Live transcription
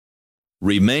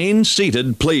Remain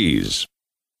seated, please.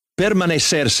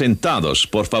 Permanecer sentados,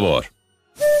 por favor.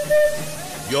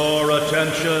 Your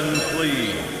attention,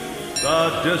 please.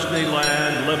 The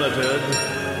Disneyland Limited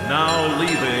now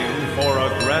leaving for a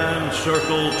grand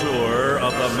circle tour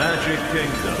of the Magic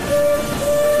Kingdom.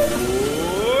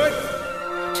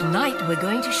 Tonight we're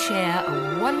going to share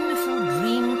a wonderful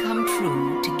dream come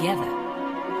true together.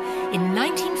 In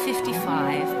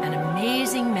 1955, an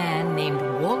amazing man named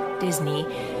Walt Disney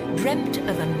dreamt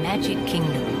of a magic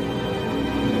kingdom.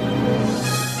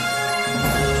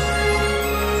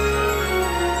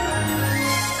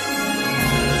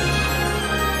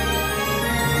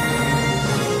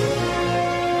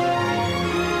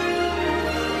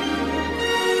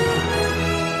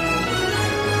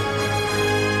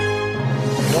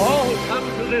 To all who come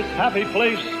to this happy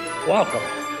place, welcome.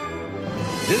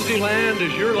 Disneyland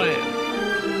is your land.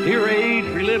 Here age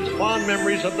relives fond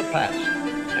memories of the past,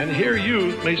 and here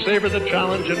youth may savor the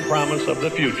challenge and promise of the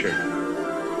future.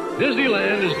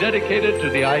 Disneyland is dedicated to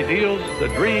the ideals, the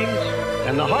dreams,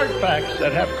 and the hard facts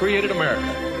that have created America,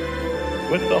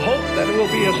 with the hope that it will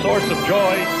be a source of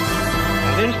joy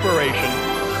and inspiration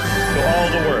to all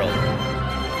the world.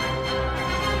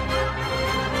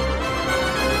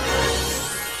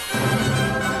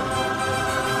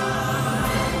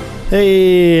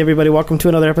 Hey everybody, welcome to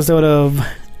another episode of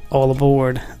All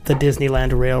Aboard the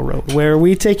Disneyland Railroad, where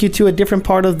we take you to a different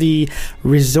part of the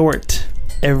resort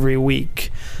every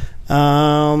week.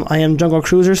 I am Jungle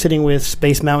Cruiser, sitting with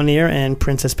Space Mountaineer and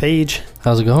Princess Paige.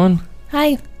 How's it going?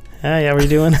 Hi. Hi, how are you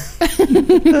doing?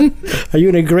 Are you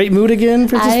in a great mood again,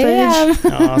 Princess Paige?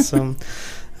 I am. Awesome.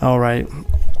 All right.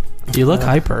 You look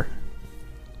hyper.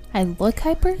 I look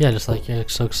hyper? Yeah, just like you look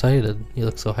so excited. You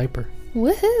look so hyper.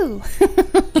 Woohoo.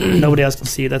 Nobody else can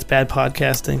see you. That's bad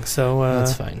podcasting. So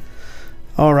That's fine.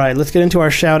 All right, let's get into our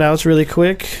shout-outs really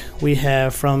quick. We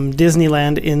have from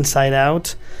Disneyland Inside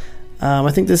Out.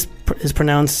 I think this is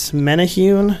pronounced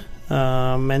Menahune.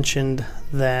 Mentioned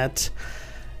that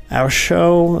our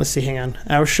show... Let's see, hang on.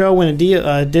 Our show, when a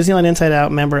Disneyland Inside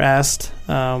Out member asked...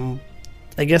 I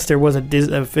guess there was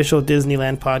an official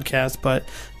Disneyland podcast, but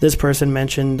this person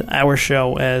mentioned our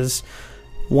show as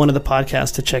one of the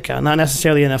podcasts to check out. Not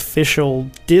necessarily an official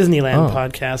Disneyland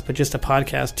podcast, but just a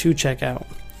podcast to check out.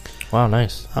 Wow,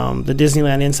 nice. The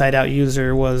Disneyland Inside Out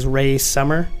user was Ray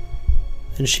Summer,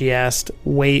 and she asked,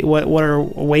 what are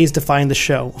ways to find the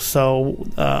show? So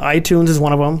iTunes is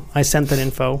one of them. I sent that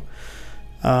info.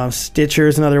 Stitcher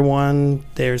is another one.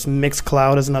 There's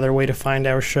Mixcloud is another way to find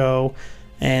our show.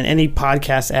 And any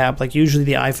podcast app, like usually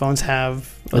the iPhones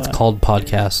have... It's called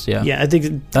podcast, yeah. Yeah, I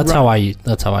think... That's how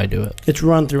I do it. It's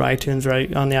run through iTunes,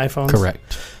 right, on the iPhones?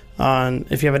 Correct.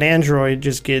 If you have an Android,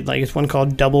 just get, it's one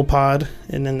called Double Pod,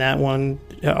 and then that one,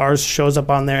 ours shows up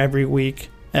on there every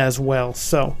week as well.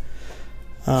 So,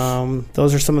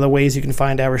 those are some of the ways you can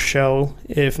find our show.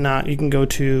 If not, you can go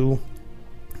to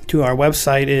our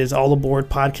website, is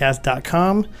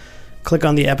allaboardpodcast.com. Click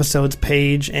on the episodes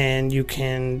page, and you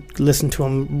can listen to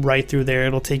them right through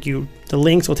there. The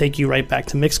links will take you right back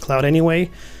to Mixcloud anyway.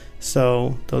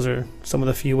 So those are some of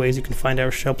the few ways you can find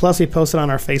our show. Plus, we post it on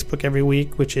our Facebook every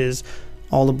week, which is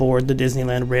All Aboard the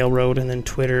Disneyland Railroad, and then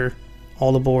Twitter,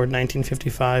 All Aboard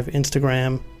 1955,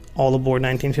 Instagram, All Aboard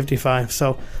 1955.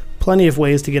 So plenty of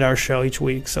ways to get our show each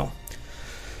week. So,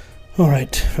 all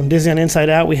right, from Disneyland Inside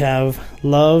Out, we have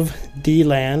Love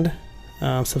D-Land.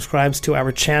 Subscribes to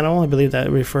our channel. I believe that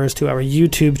refers to our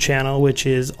YouTube channel, which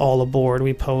is All Aboard.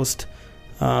 We post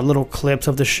little clips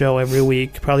of the show every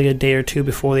week, probably a day or two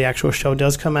before the actual show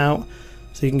does come out,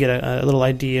 so you can get a little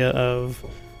idea of,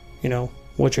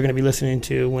 what you're going to be listening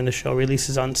to when the show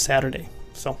releases on Saturday.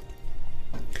 So,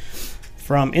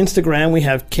 from Instagram, we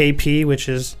have KP, which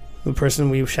is the person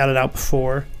we've shouted out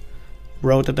before,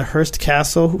 wrote that the Hearst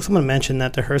Castle, someone mentioned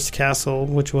that the Hearst Castle,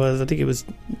 which was, I think it was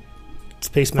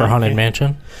Space Mountain. For Haunted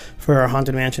Mansion? For our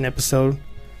Haunted Mansion episode.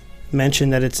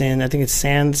 Mentioned that it's in, I think it's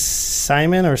San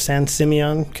Simeon or San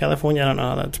Simeon, California. I don't know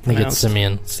how that's pronounced. I think it's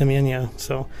Simeon. Simeon, yeah.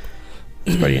 So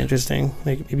it's pretty interesting.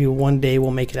 Maybe one day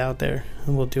we'll make it out there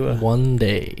and we'll do a... One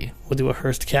day. We'll do a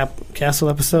Hearst Castle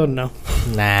episode? No.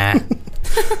 Nah.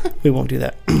 We won't do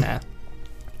that. Nah.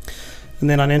 And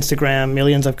then on Instagram,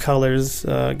 Millions of Colors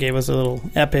gave us a little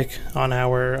epic on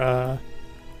our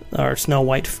Snow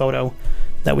White photo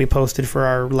that we posted for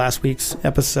our last week's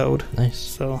episode. Nice.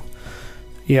 So,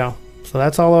 yeah. So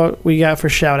that's all we got for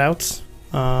shout-outs.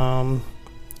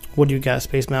 What do you got,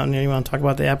 Space Mountain? You want to talk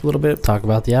about the app a little bit? Talk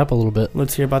about the app a little bit.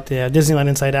 Let's hear about the Disneyland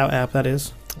Inside Out app, that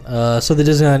is. So the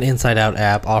Disneyland Inside Out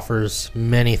app offers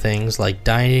many things like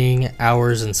dining,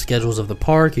 hours, and schedules of the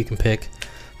park. You can pick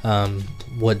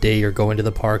what day you're going to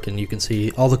the park, and you can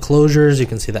see all the closures. You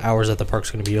can see the hours that the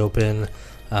park's going to be open.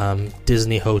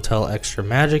 Disney Hotel extra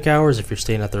magic hours if you're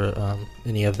staying at the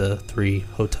any of the 3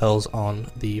 hotels on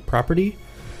the property.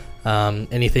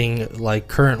 Anything like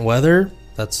current weather,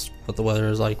 that's what the weather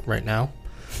is like right now,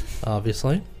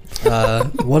 obviously.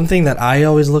 One thing that I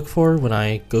always look for when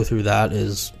I go through that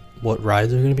is what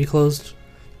rides are going to be closed.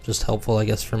 Just helpful, I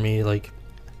guess, for me, like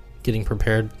getting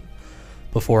prepared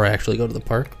before I actually go to the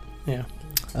park. Yeah.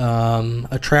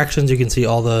 Attractions, you can see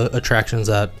all the attractions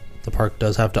that the park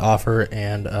does have to offer,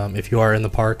 and if you are in the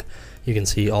park, you can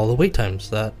see all the wait times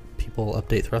that people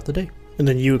update throughout the day. And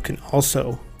then you can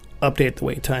also update the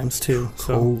wait times too.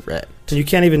 So Correct. So you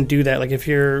can't even do that. Like if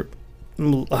you're,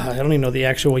 I don't even know the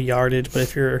actual yardage, but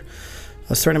if you're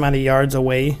a certain amount of yards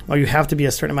away, or you have to be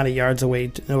a certain amount of yards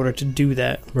away in order to do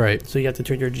that. Right. So you have to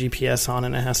turn your GPS on,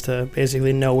 and it has to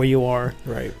basically know where you are.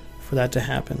 Right. For that to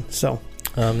happen. So.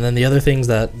 And then the other things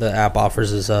that the app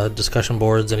offers is discussion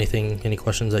boards. Any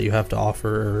questions that you have to offer,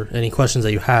 or any questions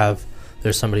that you have,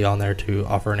 there's somebody on there to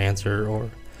offer an answer or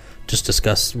just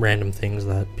discuss random things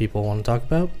that people want to talk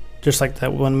about. Just like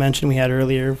that one mention we had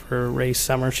earlier for Ray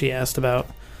Summer, she asked about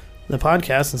the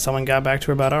podcast, and someone got back to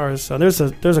her about ours. So there's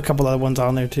a couple other ones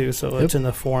on there too. So It's in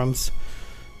the forums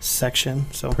section.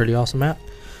 So pretty awesome app.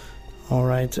 All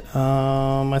right.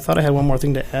 I thought I had one more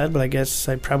thing to add, but I guess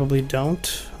I probably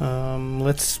don't.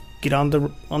 Let's get on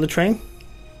the train.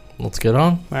 Let's get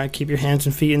on. All right. Keep your hands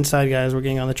and feet inside, guys. We're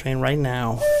getting on the train right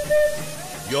now.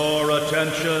 Your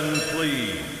attention,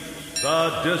 please.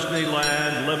 The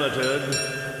Disneyland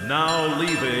Limited now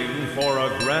leaving for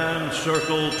a grand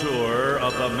circle tour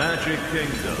of the Magic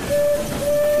Kingdom.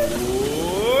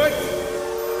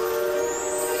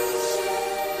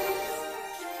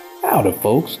 Howdy,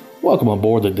 folks. Welcome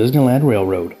aboard the Disneyland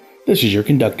Railroad. This is your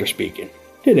conductor speaking.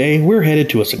 Today, we're headed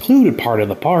to a secluded part of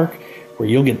the park where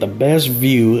you'll get the best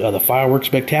view of the fireworks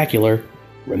spectacular.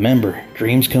 Remember,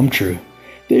 dreams come true.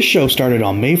 This show started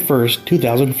on May 1st,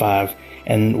 2005,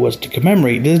 and was to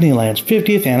commemorate Disneyland's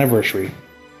 50th anniversary.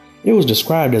 It was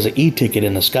described as an e-ticket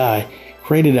in the sky,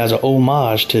 created as an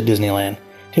homage to Disneyland,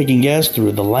 taking guests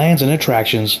through the lands and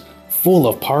attractions full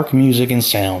of park music and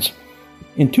sounds.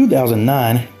 In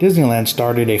 2009, Disneyland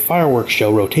started a fireworks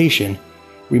show rotation.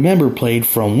 Remember played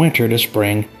from winter to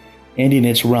spring, ending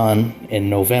its run in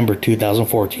November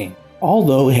 2014.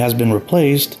 Although it has been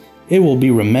replaced, it will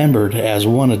be remembered as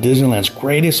one of Disneyland's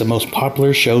greatest and most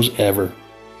popular shows ever.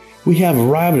 We have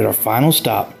arrived at our final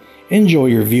stop. Enjoy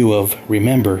your view of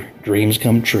Remember, Dreams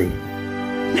Come True.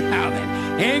 Now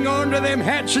then, hang on to them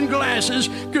hats and glasses,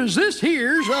 'cause this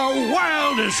here's the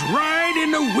wildest ride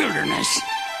in the wilderness.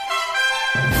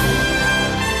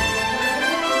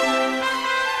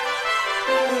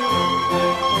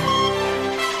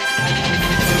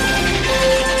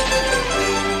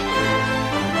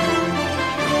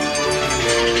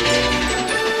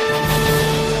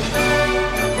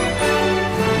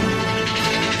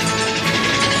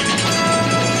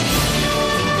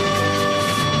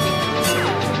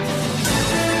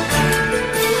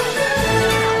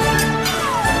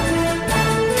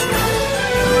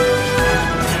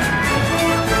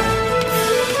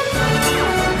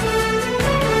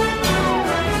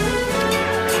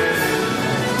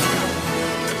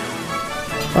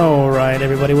 All right,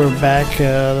 everybody, we're back.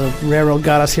 The railroad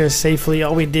got us here safely.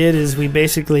 All we did is we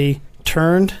basically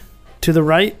turned to the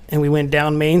right and we went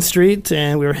down Main Street,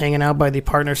 and we were hanging out by the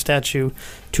partner statue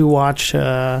to watch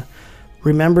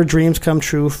Remember Dreams Come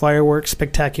True fireworks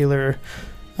spectacular.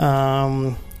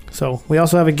 So we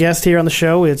also have a guest here on the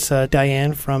show. It's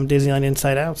Diane from Disneyland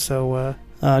Inside Out. So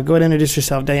go ahead and introduce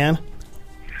yourself, Diane.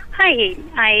 Hi,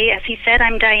 as he said,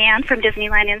 I'm Diane from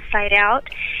Disneyland Inside Out,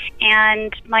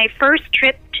 and my first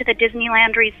trip to the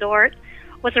Disneyland Resort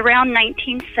was around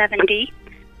 1970,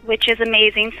 which is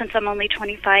amazing since I'm only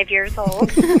 25 years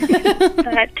old.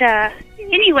 But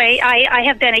anyway, I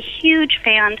have been a huge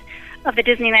fan of the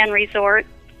Disneyland Resort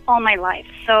all my life.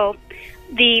 So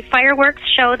the fireworks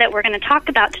show that we're going to talk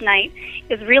about tonight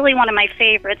is really one of my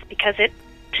favorites because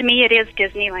to me, it is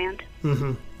Disneyland.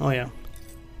 Mm-hmm. Oh, yeah.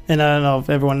 And I don't know if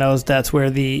everyone knows that's where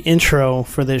the intro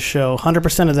for this show,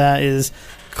 100% of that is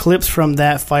clips from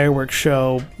that fireworks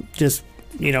show, just,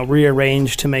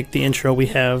 rearranged to make the intro we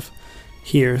have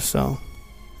here. So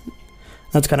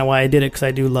that's kind of why I did it, because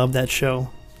I do love that show.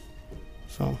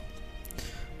 So, all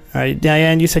right,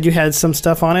 Diane, you said you had some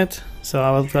stuff on it,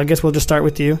 so I guess we'll just start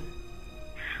with you.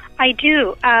 I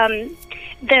do.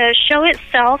 The show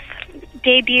itself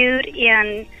debuted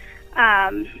in...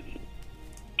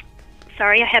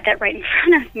 Sorry, I had that right in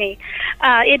front of me.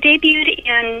 It debuted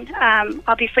in,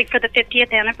 obviously, for the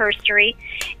 50th anniversary,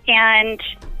 and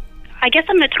I guess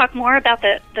I'm going to talk more about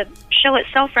the show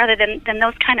itself rather than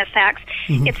those kind of facts.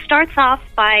 Mm-hmm. It starts off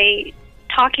by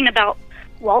talking about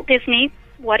Walt Disney,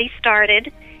 what he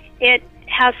started. It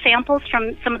has samples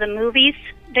from some of the movies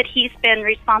that he's been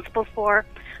responsible for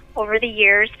over the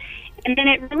years. And then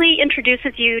it really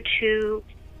introduces you to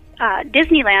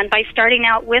Disneyland by starting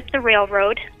out with the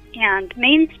railroad and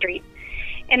Main Street.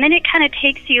 And then it kind of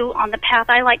takes you on the path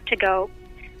I like to go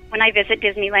when I visit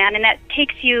Disneyland, and that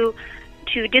takes you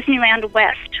to Disneyland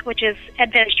West, which is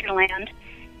Adventureland.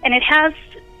 And it has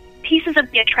pieces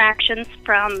of the attractions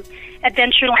from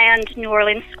Adventureland, New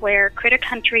Orleans Square, Critter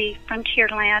Country,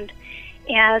 Frontierland,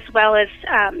 as well as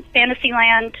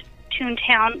Fantasyland,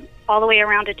 Toontown, all the way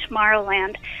around to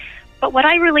Tomorrowland. But what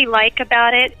I really like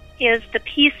about it is the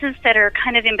pieces that are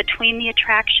kind of in between the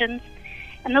attractions.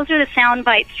 And those are the sound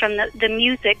bites from the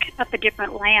music of the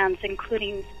different lands,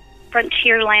 including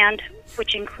Frontierland,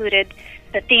 which included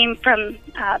the theme from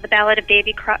the Ballad of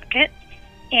Davy Crockett.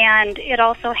 And it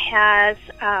also has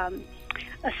a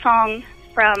song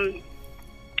from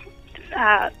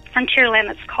Frontierland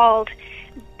that's called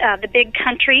The Big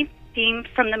Country, theme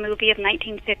from the movie of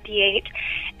 1958.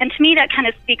 And to me, that kind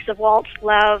of speaks of Walt's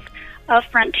love of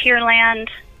Frontierland,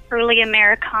 early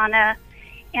Americana,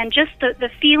 and just the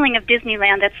feeling of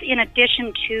Disneyland that's in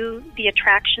addition to the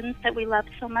attractions that we love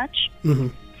so much. Mm-hmm.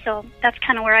 So that's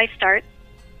kind of where I start.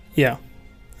 Yeah.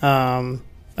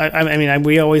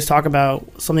 We always talk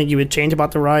about something you would change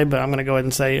about the ride, but I'm going to go ahead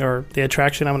and say, or the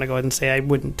attraction, I'm going to go ahead and say I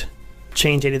wouldn't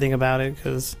change anything about it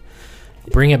because...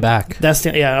 Bring it back. I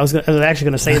was actually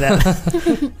going to say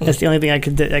that. That's the only thing I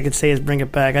could say is bring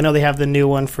it back. I know they have the new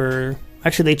one for...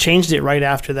 Actually, they changed it right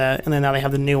after that, and then now they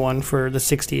have the new one for the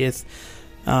 60th.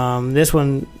 This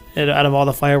one, out of all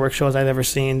the fireworks shows I've ever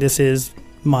seen, this is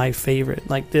my favorite.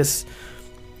 Like this...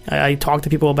 I talked to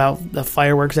people about the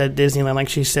fireworks at Disneyland, like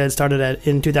she said, started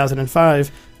in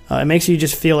 2005. It makes you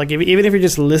just feel like, even if you're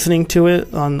just listening to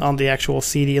it on the actual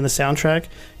CD and the soundtrack,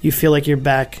 you feel like you're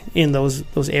back in those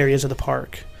areas of the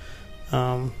park.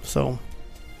 So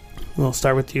we'll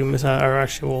start with you, Miss. We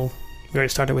already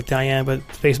started with Diane, but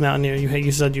Space Mountaineer,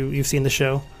 you said you've seen the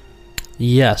show.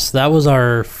 Yes, that was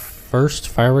our first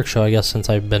fireworks show, I guess, since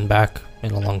I've been back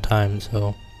in a long time.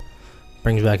 So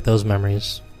brings back those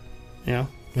memories. Yeah.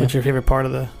 What's your favorite part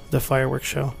of the fireworks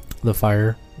show? The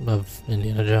fire of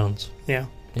Indiana Jones. Yeah.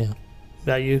 Yeah.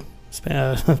 About you,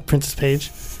 Princess Paige?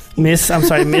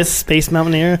 Miss Space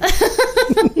Mountaineer?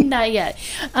 Not yet.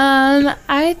 I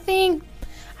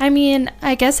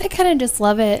guess I kind of just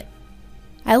love it.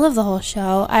 I love the whole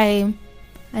show.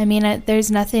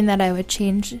 There's nothing that I would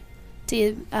change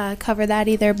to cover that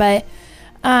either, but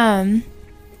I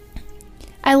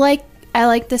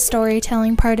like the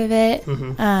storytelling part of it.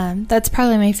 Mm-hmm. That's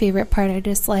probably my favorite part. I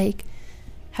just like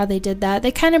how they did that.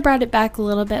 They kind of brought it back a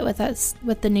little bit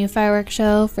with the new fireworks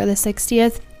show for the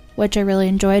 60th, which I really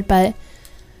enjoyed. But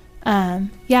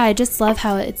I just love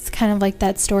how it's kind of like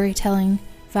that storytelling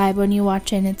vibe when you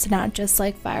watch it. And it's not just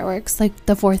like fireworks, like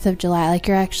the 4th of July. Like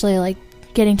you're actually like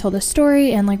getting told a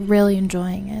story and like really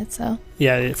enjoying it. So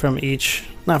yeah,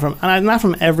 not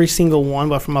from every single one,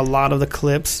 but from a lot of the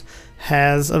clips,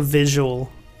 has a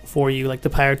visual for you. Like the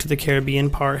Pirates of the Caribbean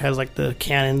part has like the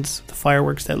cannons, the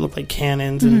fireworks that look like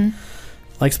cannons. Mm-hmm. And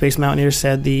like Space Mountaineer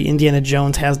said, the Indiana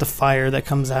Jones has the fire that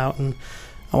comes out. And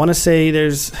I want to say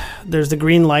there's the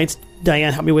green lights.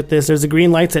 Diane, help me with this. There's the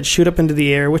green lights that shoot up into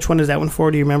the air. Which one is that one for?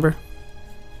 Do you remember?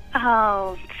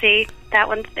 Oh, see, that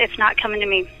one, it's not coming to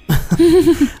me.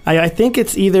 I think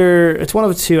it's one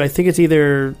of the two. I think it's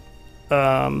either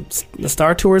the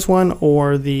Star Tours one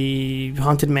or the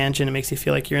Haunted Mansion. It makes you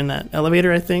feel like you're in that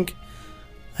elevator, I think.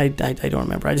 I don't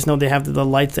remember. I just know they have the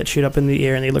lights that shoot up in the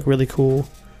air and they look really cool.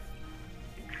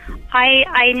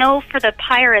 I know for the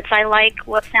Pirates, I like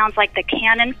what sounds like the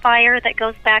cannon fire that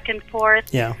goes back and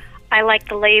forth. Yeah. I like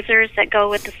the lasers that go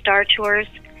with the Star Tours.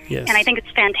 Yes. And I think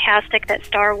it's fantastic that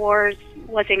Star Wars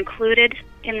was included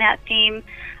in that theme.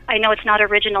 I know it's not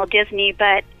original Disney,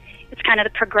 but it's kind of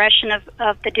the progression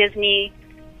of the Disney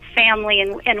family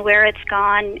and where it's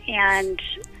gone. And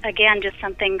again, just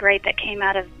something great that came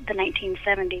out of the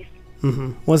 1970s.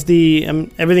 Mm-hmm. Was the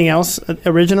everything else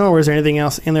original, or was there anything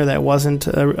else in there that wasn't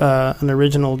an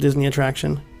original Disney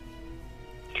attraction?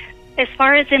 As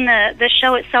far as in the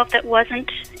show itself that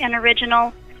wasn't an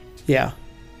original, yeah,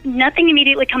 nothing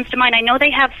immediately comes to mind. I know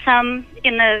they have some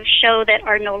in the show that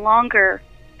are no longer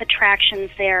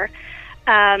attractions there.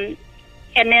 And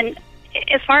then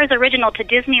as far as original to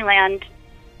Disneyland,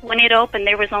 when it opened,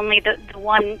 there was only the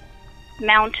one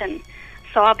mountain.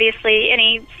 So obviously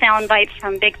any sound bites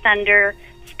from Big Thunder,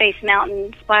 Space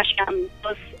Mountain, Splash Mountain,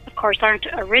 those, of course, aren't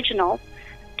original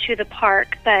to the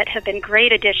park that have been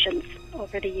great additions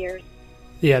over the years.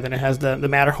 Yeah, then it has the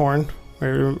Matterhorn,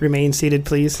 where remain seated,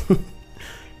 please.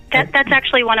 That's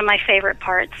actually one of my favorite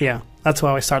parts. Yeah, that's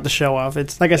why we start the show off.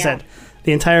 It's like I said,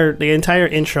 the entire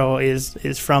intro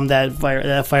is from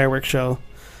that fireworks show,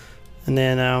 and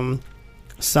then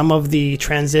some of the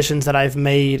transitions that I've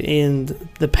made in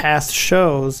the past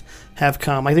shows have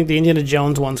come. I think the Indiana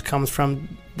Jones ones comes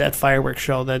from that fireworks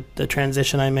show, the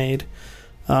transition I made.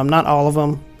 Not all of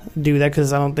them do that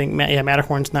because I don't think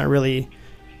Matterhorn's not really.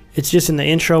 It's just in the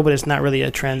intro, but it's not really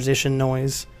a transition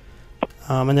noise.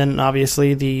 And then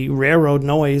obviously the railroad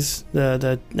noise,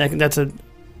 that's a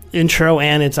intro,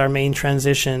 and it's our main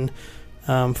transition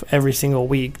every single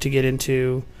week to get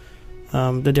into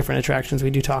the different attractions we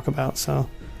do talk about. So,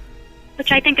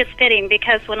 which I think is fitting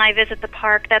because when I visit the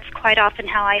park, that's quite often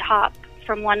how I hop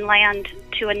from one land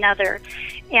to another.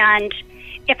 And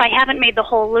if I haven't made the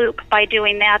whole loop by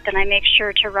doing that, then I make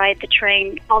sure to ride the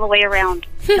train all the way around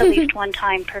at least one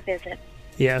time per visit.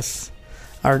 Yes.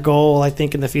 Our goal, I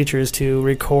think, in the future is to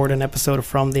record an episode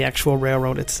from the actual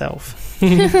railroad itself.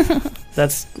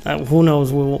 That's, who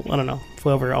knows, I don't know if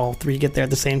we'll ever all three get there at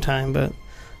the same time, but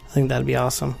I think that'd be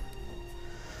awesome.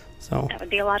 So that would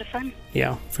be a lot of fun.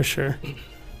 Yeah, for sure. Do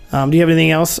you have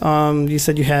anything else? You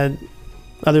said you had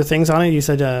other things on it. You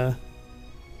said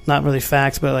not really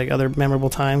facts, but like other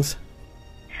memorable times.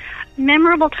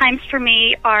 Memorable times for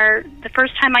me are the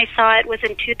first time I saw it was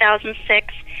in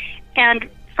 2006, and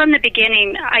from the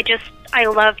beginning, I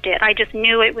loved it. I just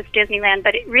knew it was Disneyland,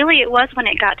 but it was when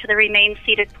it got to the Remain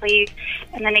Seated, Please,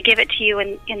 and then they give it to you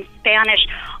in Spanish.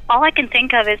 All I can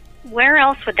think of is where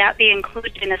else would that be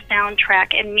included in a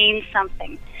soundtrack and mean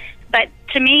something? But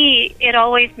to me, it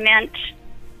always meant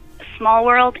Small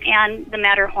World and the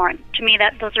Matterhorn. To me,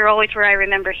 those are always where I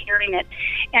remember hearing it.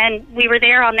 And we were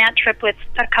there on that trip with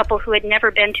a couple who had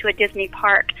never been to a Disney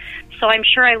park. So I'm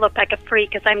sure I looked like a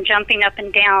freak as I'm jumping up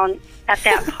and down at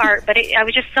that part. But I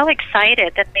was just so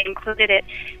excited that they included it.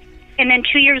 And then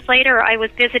 2 years later, I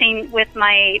was visiting with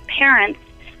my parents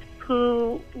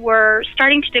who were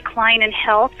starting to decline in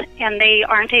health, and they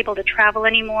aren't able to travel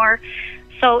anymore.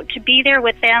 So to be there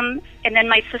with them, and then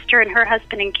my sister and her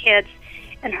husband and kids,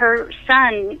 and her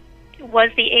son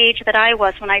was the age that I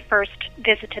was when I first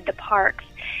visited the parks.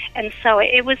 And so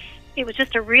it was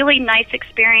just a really nice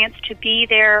experience to be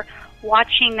there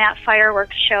watching that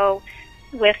fireworks show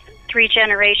with 3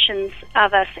 generations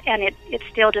of us, and it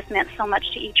still just meant so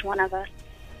much to each one of us.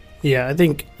 Yeah, I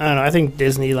think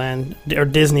Disneyland, or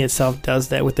Disney itself, does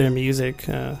that with their music.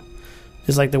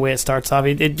 Just like the way it starts off.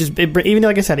 Even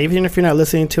like I said, even if you're not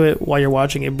listening to it while you're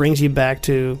watching, it brings you back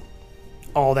to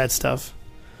all that stuff.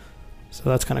 So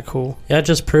that's kind of cool. Yeah, it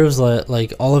just proves that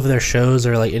like all of their shows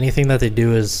or like anything that they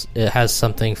do it has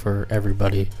something for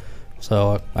everybody.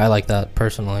 So I like that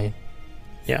personally.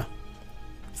 Yeah.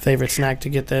 Favorite snack to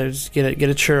get there is get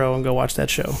a churro and go watch that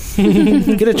show.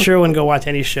 Get a churro and go watch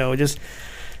any show. Just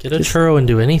get a churro and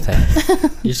do anything.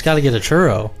 You just got to get a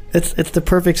churro. It's the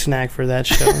perfect snack for that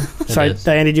show. Sorry,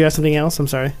 Diane, did you have something else? I'm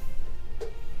sorry.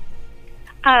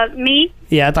 Me?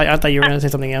 Yeah, I thought you were going to say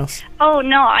something else. Oh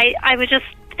no, I was just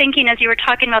thinking as you were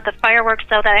talking about the fireworks,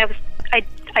 though, that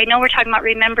I know we're talking about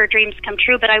Remember Dreams Come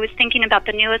True, but I was thinking about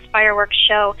the newest fireworks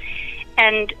show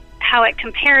and how it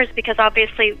compares, because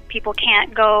obviously people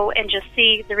can't go and just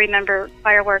see the Remember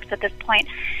fireworks at this point.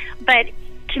 But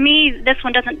to me, this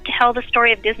one doesn't tell the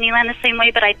story of Disneyland the same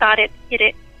way, but I thought it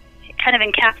kind of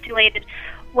encapsulated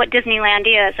what Disneyland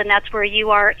is, and that's where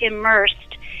you are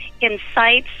immersed in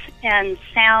sights and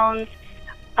sounds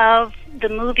of the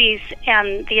movies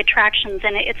and the attractions,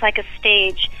 and it's like a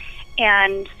stage.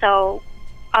 And so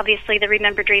obviously the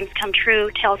Remember Dreams Come True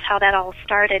tells how that all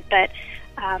started, but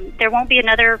there won't be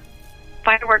another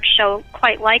fireworks show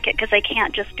quite like it because they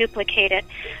can't just duplicate it.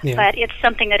 Yeah. But it's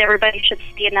something that everybody should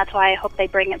see, and that's why I hope they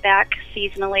bring it back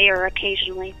seasonally or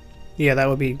occasionally. Yeah, that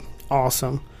would be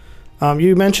awesome.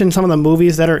 You mentioned some of the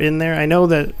movies that are in there. I know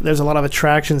that there's a lot of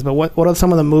attractions, but what are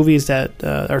some of the movies that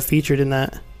are featured in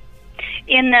that?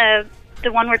 In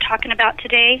the one we're talking about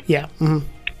today? Yeah.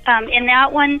 Mm-hmm. In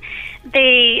that one,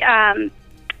 they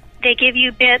give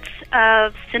you bits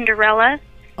of Cinderella,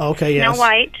 okay, yes. Snow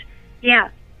White. Yeah.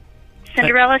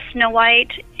 Cinderella, Snow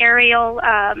White, Ariel,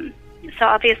 so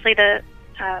obviously the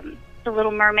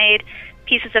Little Mermaid,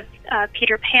 pieces of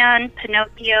Peter Pan,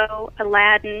 Pinocchio,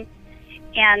 Aladdin.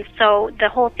 And so the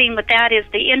whole theme with that is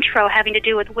the intro having to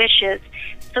do with wishes.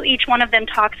 So each one of them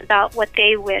talks about what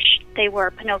they wish they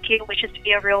were. Pinocchio wishes to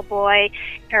be a real boy.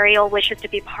 Ariel wishes to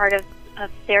be part of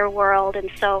their world. And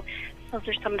so those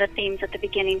are some of the themes at the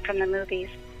beginning from the movies.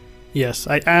 Yes,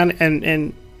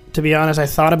 and to be honest, I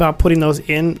thought about putting those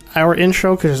in our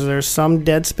intro because there's some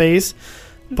dead space,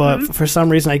 but for some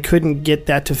reason I couldn't get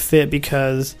that to fit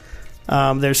because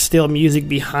there's still music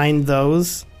behind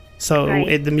those. So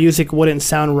the music wouldn't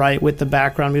sound right with the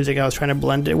background music I was trying to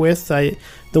blend it with. The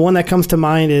one that comes to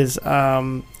mind is,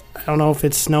 I don't know if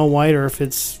it's Snow White or if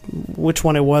it's which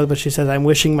one it was, but she says, "I'm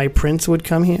wishing my prince would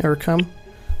come here or come."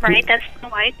 Right, that's Snow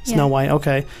White. Snow White,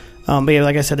 okay. But yeah,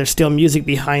 like I said, there's still music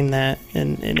behind that,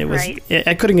 and it was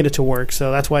I couldn't get it to work,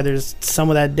 so that's why there's some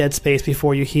of that dead space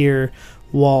before you hear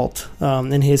Walt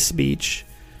in his speech.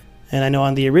 And I know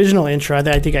on the original intro,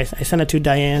 I think I sent it to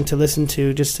Diane to listen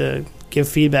to just to give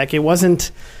feedback. It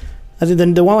wasn't.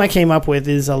 The one I came up with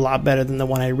is a lot better than the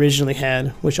one I originally had,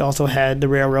 which also had the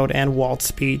railroad and Walt's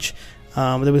speech.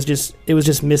 It was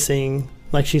just missing,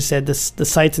 like she said, the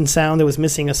sights and sound. It was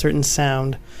missing a certain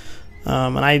sound,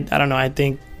 and I don't know. I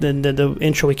think the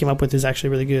intro we came up with is actually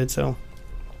really good. So,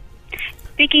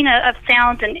 speaking of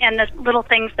sounds and the little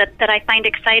things that I find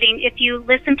exciting, if you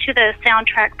listen to the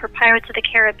soundtrack for Pirates of the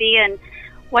Caribbean,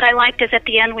 what I liked is at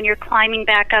the end when you're climbing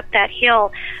back up that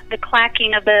hill, the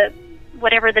clacking of the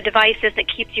whatever the device is that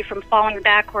keeps you from falling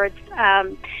backwards,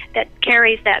 that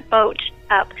carries that boat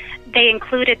up. They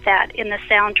included that in the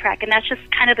soundtrack, and that's just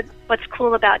kind of what's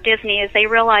cool about Disney is they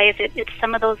realize it's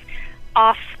some of those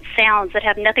off sounds that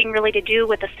have nothing really to do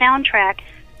with the soundtrack,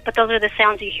 but those are the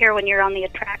sounds you hear when you're on the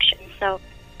attraction. So,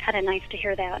 kind of nice to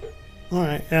hear that. All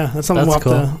right, yeah, that's something. That's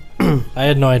cool. I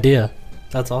had no idea.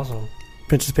 That's awesome.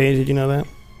 Princess Paige, did you know that?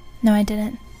 No, I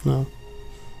didn't. No,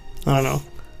 I don't know.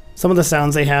 Some of the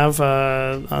sounds they have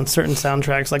on certain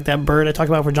soundtracks, like that bird I talked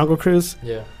about for Jungle Cruise.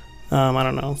 Yeah. I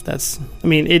don't know if that's. I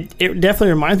mean, it definitely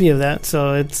reminds me of that.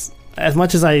 So it's as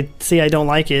much as I say I don't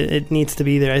like it, it needs to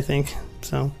be there. I think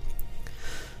so.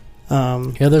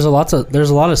 Yeah, there's a lot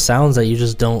of sounds that you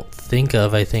just don't think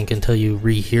of. I think until you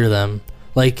rehear them,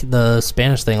 like the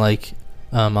Spanish thing, like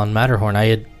on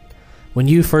Matterhorn. When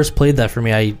you first played that for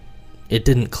me, it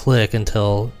didn't click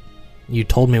until you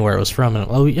told me where it was from, and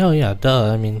oh yeah,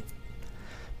 duh. I mean,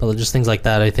 but just things like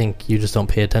that, I think you just don't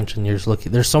pay attention. You're just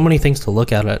looking. There's so many things to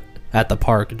look at the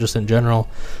park, just in general.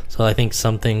 So I think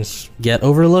some things get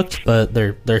overlooked, but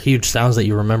they're huge sounds that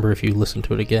you remember if you listen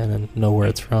to it again and know where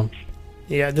it's from.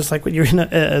 Yeah, just like when you're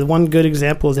in one good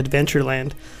example is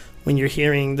Adventureland, when you're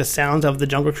hearing the sounds of the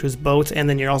Jungle Cruise boats, and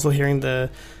then you're also hearing the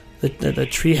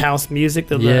treehouse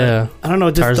music. I don't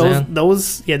know, just Tarzan.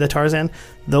 the Tarzan.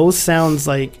 Those sounds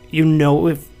like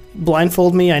if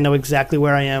blindfold me, I know exactly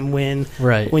where I am when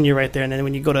you're right there. And then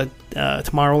when you go to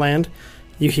Tomorrowland,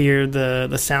 you hear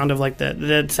the sound of like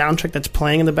the soundtrack that's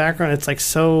playing in the background. It's like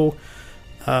so.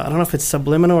 I don't know if it's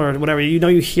subliminal or whatever.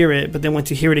 You hear it, but then once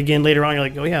you hear it again later on, you're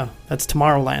like, oh yeah, that's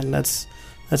Tomorrowland. That's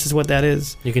just what that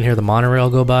is. You can hear the monorail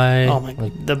go by. Oh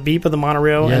my! The beep of the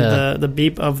monorail and the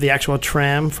beep of the actual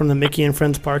tram from the Mickey and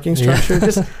Friends parking structure.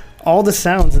 Just all the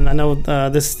sounds. And I know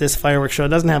this fireworks show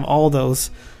doesn't have all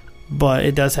those, but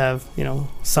it does have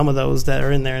some of those that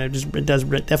are in there, and it does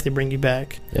definitely bring you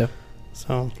back. Yeah.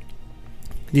 So,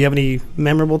 do you have any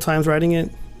memorable times riding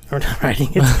it? Or not writing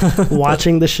it,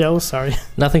 watching the show, sorry.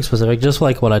 Nothing specific, just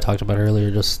like what I talked about earlier.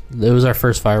 Just it was our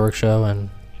first fireworks show, and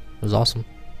it was awesome.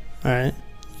 All right.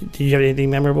 Do you have anything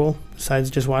memorable besides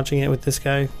just watching it with this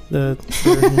guy? That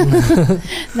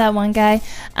one guy.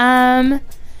 I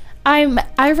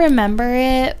remember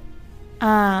it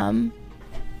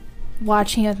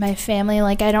watching it with my family.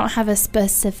 Like, I don't have a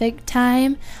specific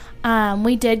time.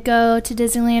 We did go to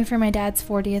Disneyland for my dad's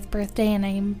 40th birthday, and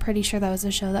I'm pretty sure that was a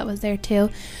show that was there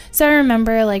too. So I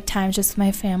remember like times just with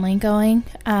my family going,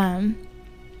 and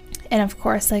of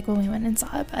course like when we went and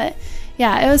saw it. But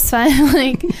yeah, it was fun.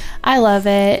 Like, I love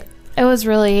it. It was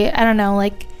really, I don't know,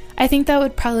 like I think that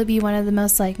would probably be one of the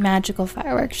most like magical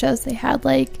fireworks shows they had.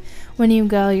 Like when you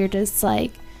go, you're just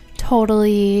like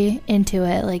totally into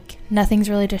it. Like nothing's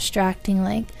really distracting.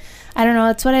 Like, I don't know,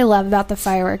 that's what I love about the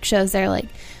fireworks shows. They're like,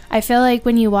 I feel like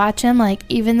when you watch them, like,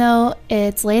 even though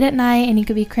it's late at night and you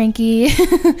could be cranky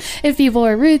if people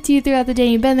are rude to you throughout the day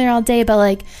and you've been there all day, but,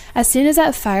 like, as soon as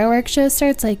that fireworks show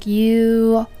starts, like,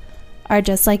 you are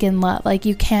just, like, in love. Like,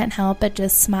 you can't help but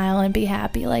just smile and be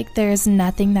happy. Like, there's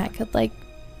nothing that could, like,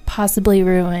 possibly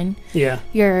ruin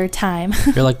your time.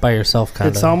 You're, like, by yourself,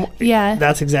 kind of. Yeah.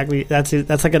 That's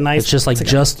like a nice... It's just, like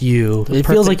just you. It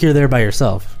feels like you're there by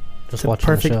yourself. It's a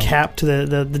perfect cap to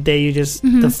the day you just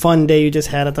the fun day you just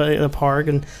had at the park.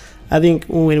 And I think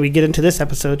when we get into this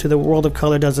episode, to the World of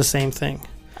Color does the same thing.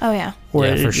 Oh yeah,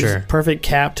 where for sure, perfect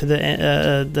cap to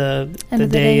the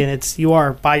day, and you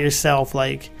are by yourself,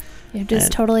 like you're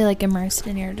just totally like immersed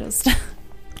in your just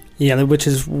yeah, which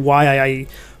is why I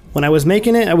when I was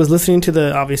making it, I was listening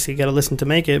to obviously you got to listen to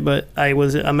make it, but I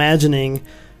was imagining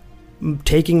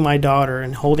taking my daughter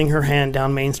and holding her hand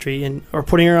down Main Street or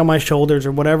putting her on my shoulders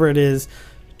or whatever it is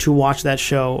to watch that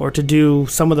show or to do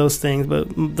some of those things.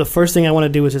 But the first thing I want to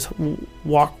do is just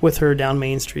walk with her down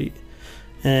Main Street.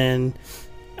 And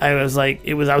I was like,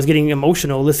 I was getting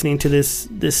emotional listening to this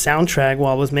soundtrack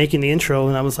while I was making the intro,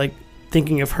 and I was like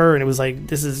thinking of her, and it was like,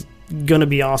 this is gonna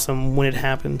be awesome when it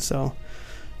happens. So,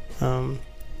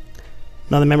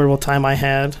 another memorable time I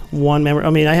had.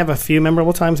 I have a few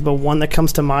memorable times, but one that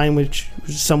comes to mind, which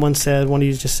someone said, one of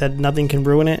you just said, nothing can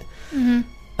ruin it.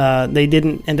 Mm-hmm. They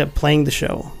didn't end up playing the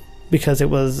show because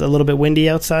it was a little bit windy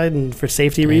outside, and for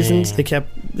safety reasons, they kept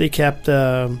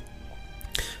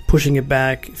pushing it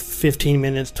back 15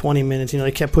 minutes, 20 minutes.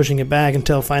 They kept pushing it back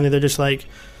until finally they're just like,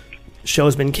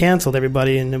 show's been canceled,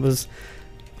 everybody. And it was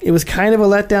kind of a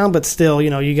letdown, but still,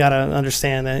 you got to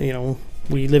understand that,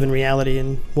 we live in reality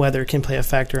and weather can play a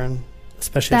factor on,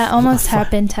 especially. That almost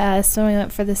happened to us when we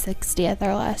went for the 60th,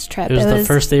 our last trip. It was the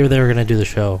first day they were going to do the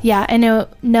show. Yeah, I know.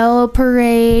 No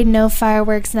parade, no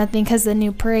fireworks, nothing, because the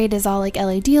new parade is all like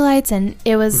LED lights, and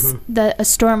it was a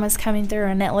storm was coming through,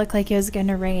 and it looked like it was going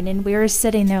to rain, and we were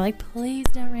sitting there like, please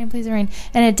don't rain,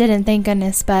 and it didn't, thank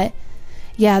goodness. But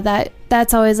yeah,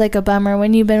 that's always like a bummer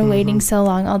when you've been waiting so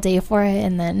long all day for it,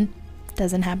 and then it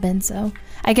doesn't happen. So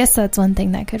I guess that's one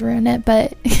thing that could ruin it,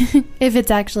 but if it's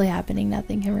actually happening,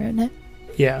 nothing can ruin it.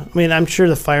 Yeah, I mean, I'm sure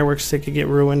the fireworks could get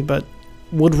ruined, but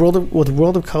would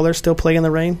World of Color still play in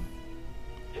the rain?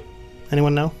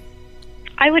 Anyone know?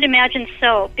 I would imagine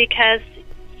so, because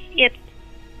it's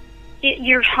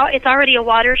already a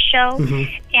water show,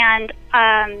 and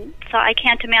so I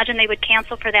can't imagine they would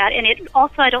cancel for that. And it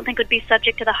also, I don't think, would be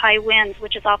subject to the high winds,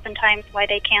 which is oftentimes why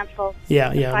they cancel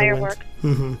the fireworks.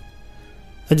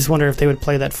 I just wonder if they would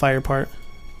play that fire part.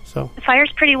 So the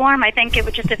fire's pretty warm. I think it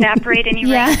would just evaporate any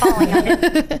rain falling on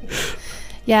it.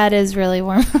 Yeah, it is really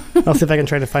warm. I'll see if I can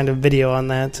try to find a video on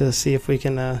that to see if we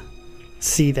can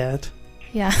see that.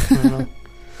 Yeah. I don't know.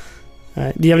 All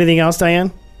right. Do you have anything else,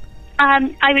 Diane?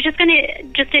 I was just going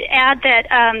to add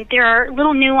that there are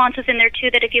little nuances in there,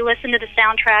 too, that if you listen to the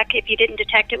soundtrack, if you didn't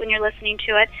detect it when you're listening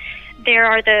to it, there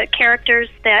are the characters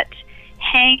that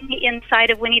hang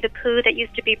inside of Winnie the Pooh that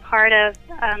used to be part of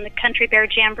the Country Bear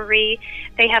Jamboree.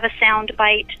 They have a sound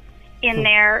bite in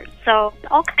there. So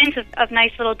all kinds of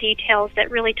nice little details that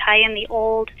really tie in the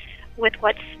old with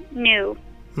what's new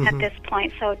at this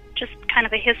point. So just kind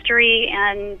of a history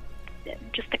and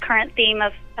just the current theme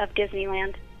of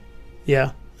Disneyland.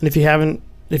 Yeah. And if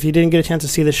you didn't get a chance to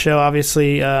see the show,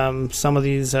 obviously some of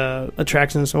these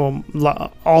attractions,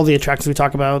 all the attractions we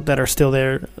talk about that are still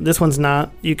there, this one's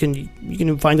not. You can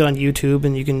find it on YouTube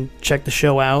and you can check the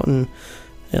show out. And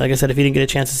like I said, if you didn't get a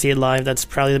chance to see it live, that's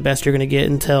probably the best you're going to get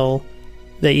until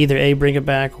they either bring it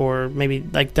back or maybe,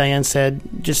 like Diane said,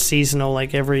 just seasonal,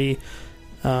 like every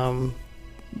I don't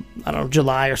know,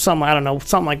 July or something. I don't know,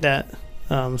 something like that.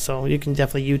 So you can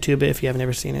definitely YouTube it if you haven't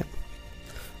ever seen it.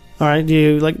 All right,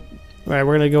 all right,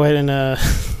 we're going to go ahead and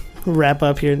wrap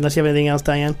up here. Unless you have anything else,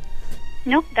 Diane?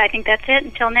 Nope, I think that's it.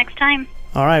 Until next time.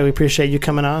 All right, we appreciate you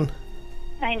coming on.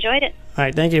 I enjoyed it. All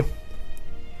right, thank you.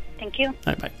 Thank you. All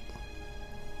right, bye.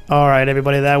 All right,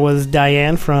 everybody, that was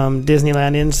Diane from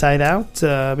Disneyland Inside Out.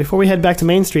 Before we head back to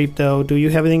Main Street, though, do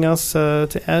you have anything else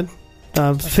to add?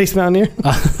 Space Mountaineer?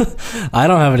 I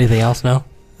don't have anything else, no.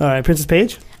 All right, Princess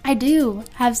Paige? I do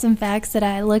have some facts that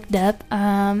I looked up.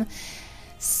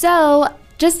 So,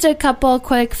 just a couple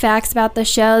quick facts about the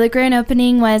show. The grand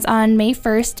opening was on May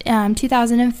 1st,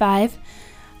 2005.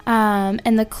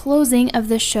 And the closing of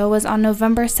the show was on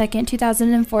November 2nd,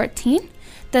 2014.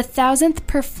 The 1000th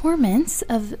performance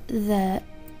of the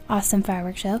awesome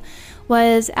fireworks show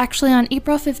was actually on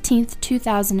April 15th,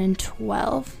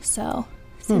 2012. So,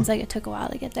 seems like it took a while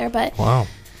to get there. But wow.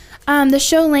 The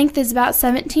show length is about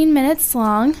 17 minutes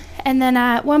long, and then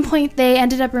at one point they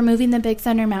ended up removing the Big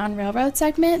Thunder Mountain Railroad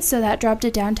segment, so that dropped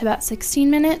it down to about 16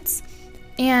 minutes.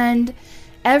 And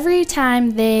every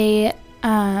time they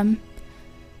had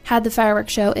the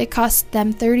fireworks show, it cost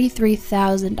them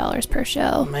 $33,000 per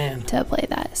show to play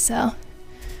that. So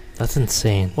that's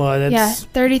insane. Well, that's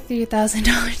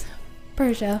 $33,000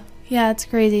 per show. Yeah, it's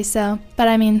crazy. So, but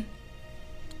I mean,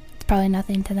 probably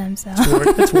nothing to them, so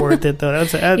it's worth it though.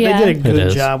 They did a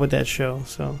good job with that show.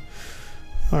 So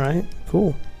all right,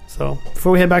 cool. So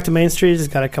before we head back to Main Street,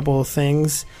 just got a couple of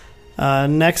things.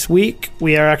 Next week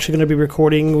we are actually going to be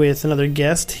recording with another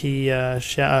guest. He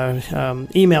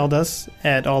emailed us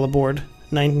at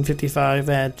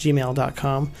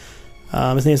allaboard1955@gmail.com.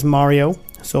 His name is Mario.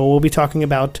 So we'll be talking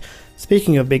about,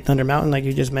 speaking of Big Thunder Mountain, like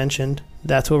you just mentioned,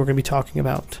 that's what we're going to be talking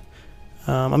about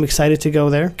I'm excited to go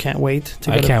there. Can't wait.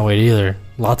 I can't wait either.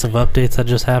 Lots of updates that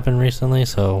just happened recently,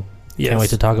 so can't wait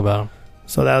to talk about them.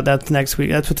 So that's next week.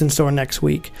 That's what's in store next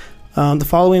week. The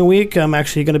following week, I'm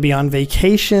actually going to be on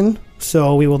vacation,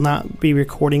 so we will not be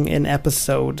recording an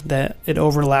episode that it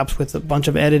overlaps with a bunch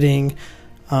of editing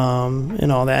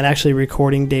and all that, and actually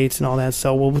recording dates and all that.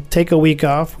 So we'll take a week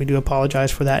off. We do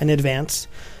apologize for that in advance.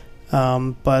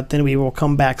 But then we will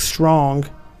come back strong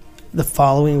the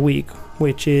following week,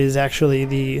 which is actually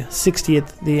the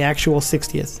 60th, the actual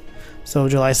 60th. So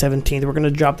July 17th. We're going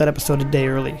to drop that episode a day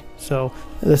early. So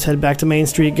let's head back to Main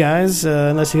Street, guys.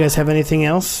 Unless you guys have anything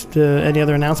else, any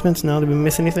other announcements? No? Did we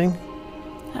miss anything?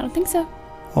 I don't think so.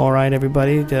 All right,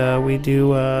 everybody. We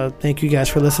do thank you guys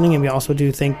for listening, and we also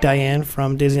do thank Diane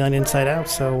from Disneyland Inside Out.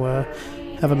 So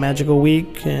have a magical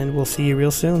week, and we'll see you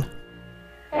real soon.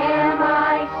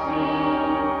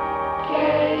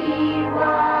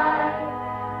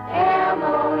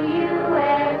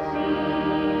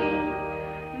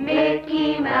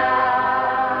 Mickey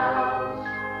Mouse,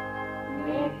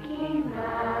 Mickey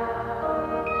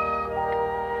Mouse,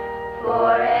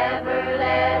 forever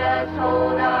let us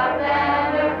hold our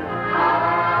banner high.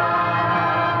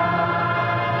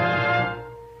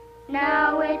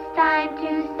 Now it's time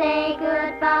to say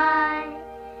goodbye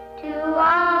to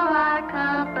all our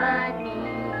company.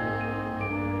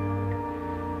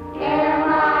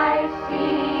 M.I.C.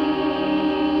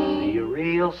 See you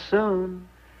real soon.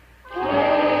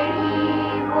 K-E-Y.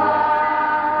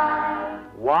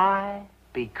 Why?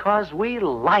 Because we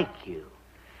like you.